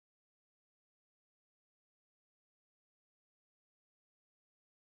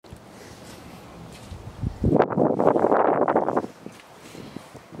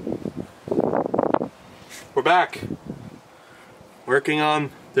We're back working on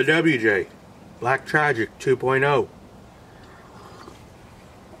the WJ Black Tragic 2.0.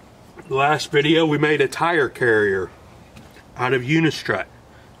 The last video we made a tire carrier out of UniStrut.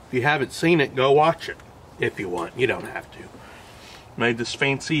 If you haven't seen it, go watch it if you want. You don't have to. Made this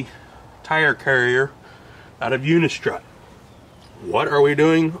fancy tire carrier out of UniStrut. What are we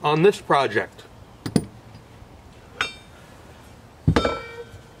doing on this project?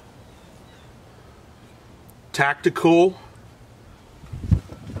 Tacticool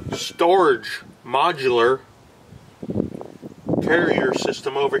storage modular carrier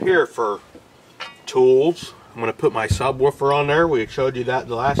system over here for tools. I'm going to put my subwoofer on there. We showed you that in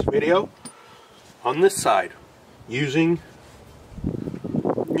the last video. On this side, using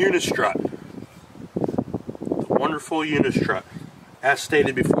UniStrut. The wonderful UniStrut. As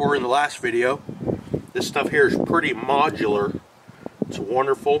stated before in the last video, this stuff here is pretty modular. It's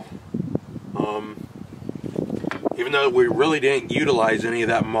wonderful. Even though we really didn't utilize any of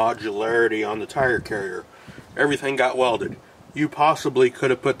that modularity on the tire carrier, everything got welded. You possibly could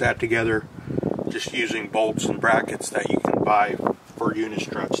have put that together just using bolts and brackets that you can buy for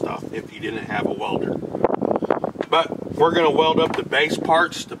UniStrut stuff if you didn't have a welder. But we're going to weld up the base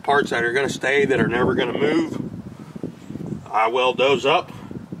parts, the parts that are going to stay, that are never going to move. I weld those up,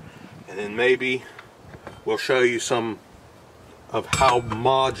 and then maybe we'll show you some of how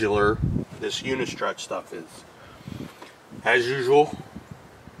modular this UniStrut stuff is. As usual,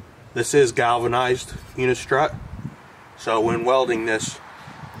 this is galvanized UniStrut, so when welding this,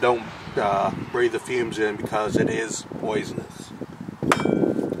 don't breathe the fumes in because it is poisonous.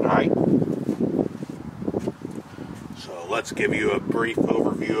 Alright, so let's give you a brief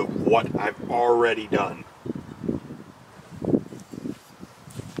overview of what I've already done.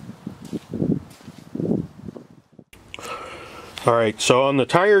 Alright, so on the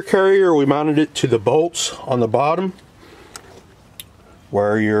tire carrier, we mounted it to the bolts on the bottom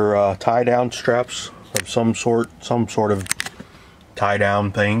where your tie down straps of some sort of tie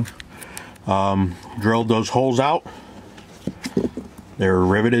down thing. Drilled those holes out. They're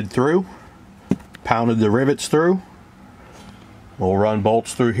riveted through. Pounded the rivets through. We'll run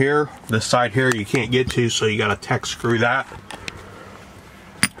bolts through here. This side here you can't get to, so you got to tech screw that.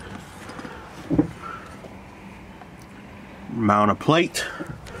 Mount a plate.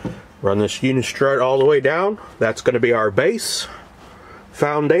 Run this UniStrut all the way down. That's going to be our base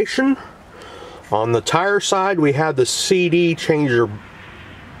foundation. On the tire side, we had the CD changer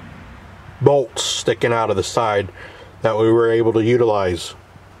bolts sticking out of the side that we were able to utilize.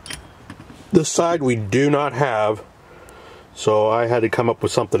 This side we do not have, so I had to come up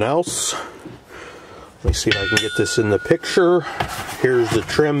with something else. Let me see if I can get this in the picture. Here's the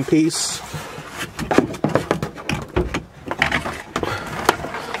trim piece.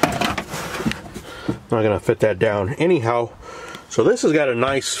 Not gonna fit that down anyhow. So this has got a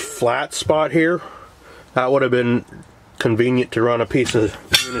nice flat spot here. That would have been convenient to run a piece of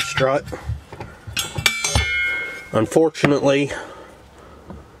UniStrut. Unfortunately,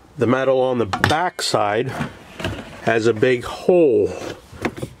 the metal on the back side has a big hole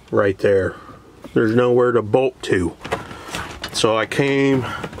right there. There's nowhere to bolt to. So I came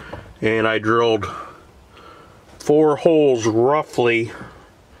and I drilled 4 holes roughly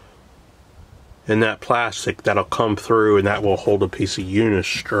in that plastic that'll come through, and that will hold a piece of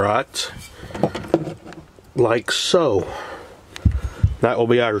UniStrut like so. That will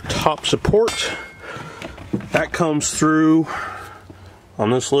be our top support. That comes through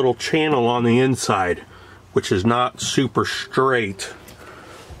on this little channel on the inside, which is not super straight,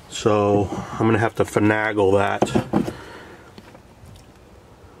 so I'm gonna have to finagle that.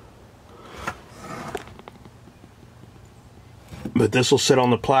 But this will sit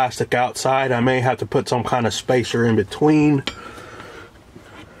on the plastic outside. I may have to put some kind of spacer in between.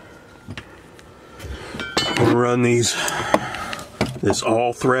 I'm gonna run this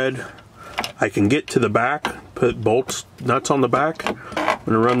all thread. I can get to the back, put bolts, nuts on the back. I'm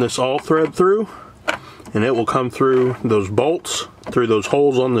gonna run this all thread through, and it will come through those bolts, through those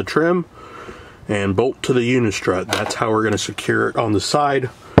holes on the trim, and bolt to the UniStrut. That's how we're gonna secure it on the side.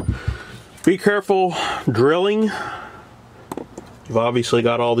 Be careful drilling. You've obviously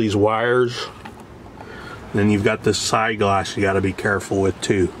got all these wires. Then you've got this side glass you got to be careful with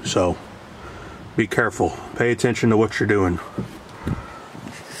too. So be careful. Pay attention to what you're doing.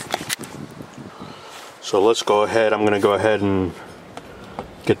 So let's go ahead. I'm going to go ahead and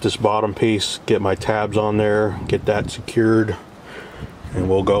get this bottom piece, get my tabs on there, get that secured, and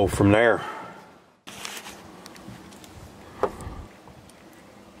we'll go from there.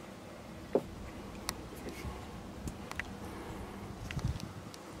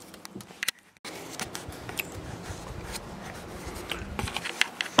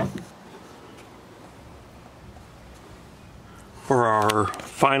 For our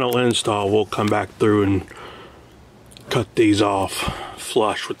final install, we'll come back through and cut these off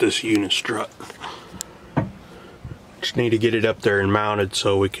flush with this UniStrut. Just need to get it up there and mounted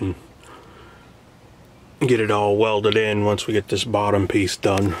so we can get it all welded in once we get this bottom piece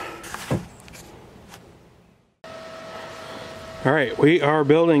done. Alright, we are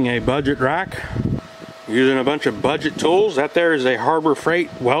building a budget rack using a bunch of budget tools. That there is a Harbor Freight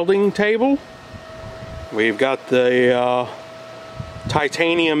welding table. We've got the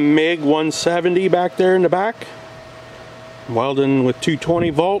titanium MIG 170 back there in the back. Welding with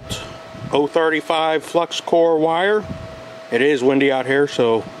 220 volt 035 flux core wire. It is windy out here,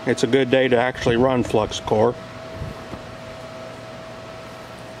 so it's a good day to actually run flux core.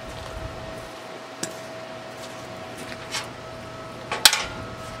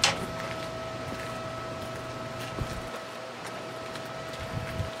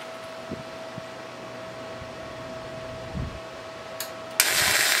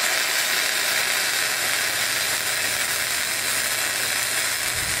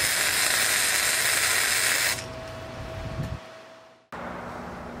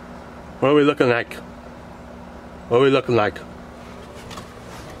 What are we looking like? What are we looking like?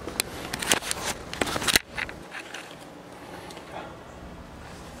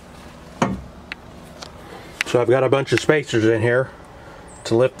 So I've got a bunch of spacers in here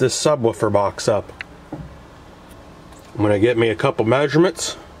to lift this subwoofer box up. I'm going to get me a couple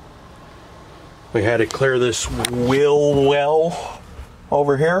measurements. We had to clear this wheel well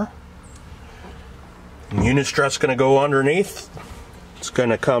over here. UniStrut's going to go underneath. It's going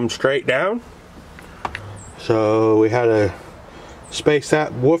to come straight down. So we had to space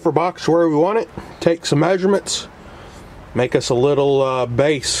that woofer box where we want it, take some measurements, make us a little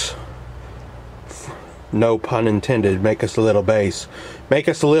base. No pun intended, make us a little base. Make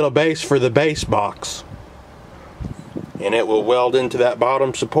us a little base for the base box. And it will weld into that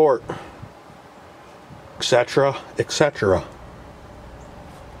bottom support, etc., etc.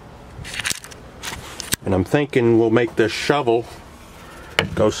 And I'm thinking we'll make this shovel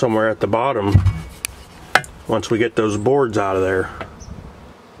go somewhere at the bottom once we get those boards out of there.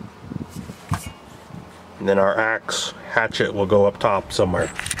 And then our axe hatchet will go up top somewhere.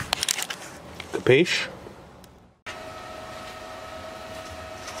 Capiche?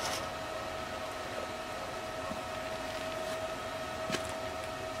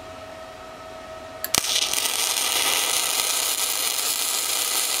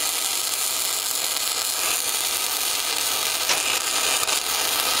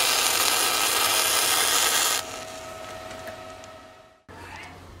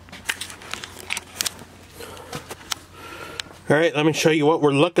 Alright, let me show you what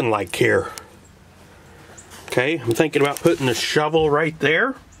we're looking like here. Okay, I'm thinking about putting the shovel right there.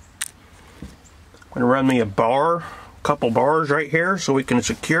 I'm going to run me a couple bars right here so we can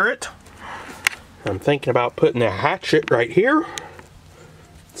secure it. I'm thinking about putting a hatchet right here.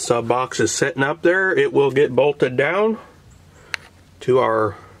 Sub box is sitting up there. It will get bolted down to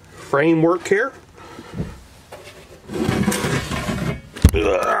our framework here.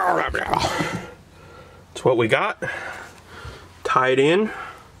 That's what we got. Tied in,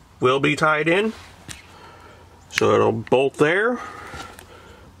 will be tied in. So it'll bolt there,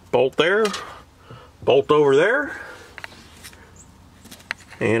 bolt there, bolt over there.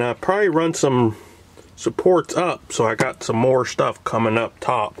 And I probably run some supports up so I got some more stuff coming up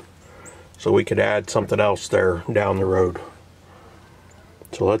top so we could add something else there down the road.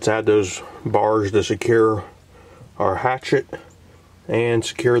 So let's add those bars to secure our hatchet and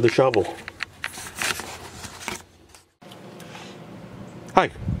secure the shovel. Hi.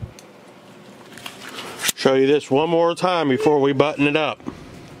 Show you this one more time before we button it up.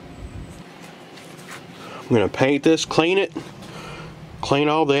 I'm going to paint this, clean it, clean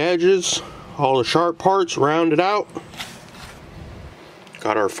all the edges, all the sharp parts, round it out.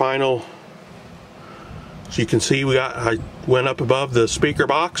 Got our final, so you can see I went up above the speaker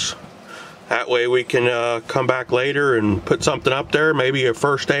box. That way we can come back later and put something up there, maybe a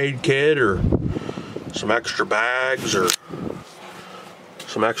first aid kit or some extra bags or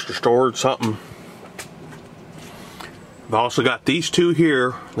some extra storage, something. I've also got these two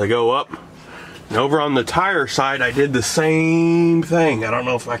here. They go up. And over on the tire side, I did the same thing. I don't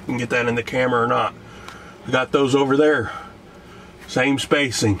know if I can get that in the camera or not. I got those over there. Same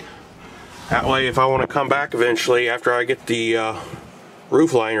spacing. That way, if I want to come back eventually, after I get the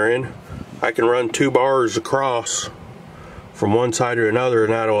roof liner in, I can run 2 bars across from one side to another,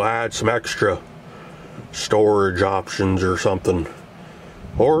 and that'll add some extra storage options or something.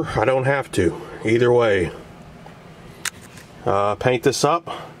 Or I don't have to. Either way. Paint this up.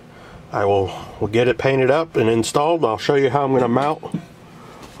 we'll get it painted up and installed. I'll show you how I'm going to mount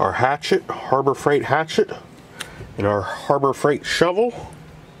our hatchet, Harbor Freight hatchet, and our Harbor Freight shovel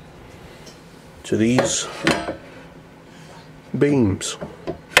to these beams.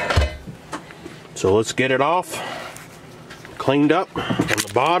 So let's get it off, cleaned up on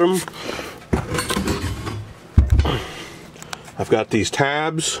the bottom. I've got these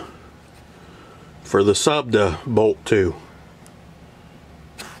tabs for the sub to bolt to.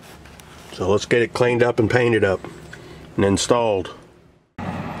 So let's get it cleaned up and painted up and installed.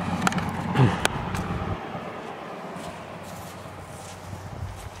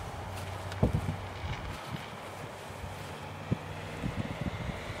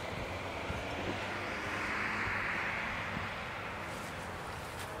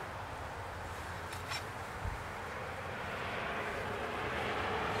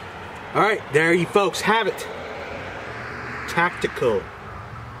 Alright, there you folks have it. Tacticool.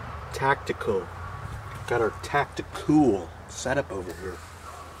 Got our Tacticool setup over here.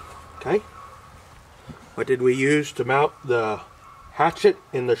 Okay. What did we use to mount the hatchet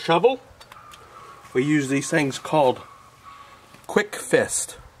and the shovel? We use these things called Quick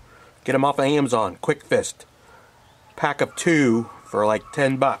Fist. Get them off of Amazon. Quick Fist. Pack of 2 for like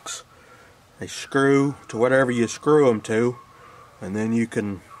 10 bucks. They screw to whatever you screw them to, and then you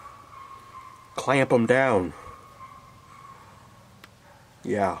can clamp them down.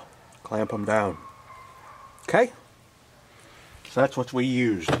 Yeah, clamp them down. Okay, so that's what we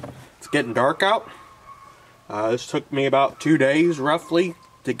used. It's getting dark out. This took me about 2 days roughly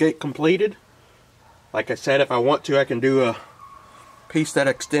to get completed. Like I said, if I want to, I can do a piece that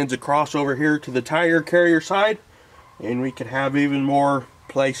extends across over here to the tire carrier side, and we can have even more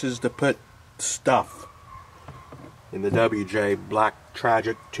places to put stuff in the WJ Black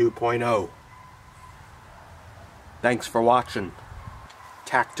Tragic 2.0. Thanks for watching.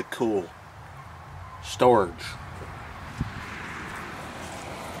 Tacticool storage.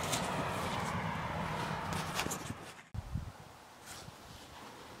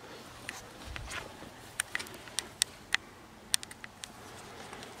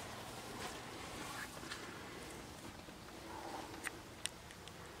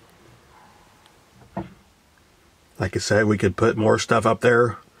 Like I said, we could put more stuff up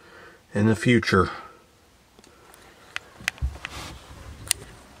there in the future.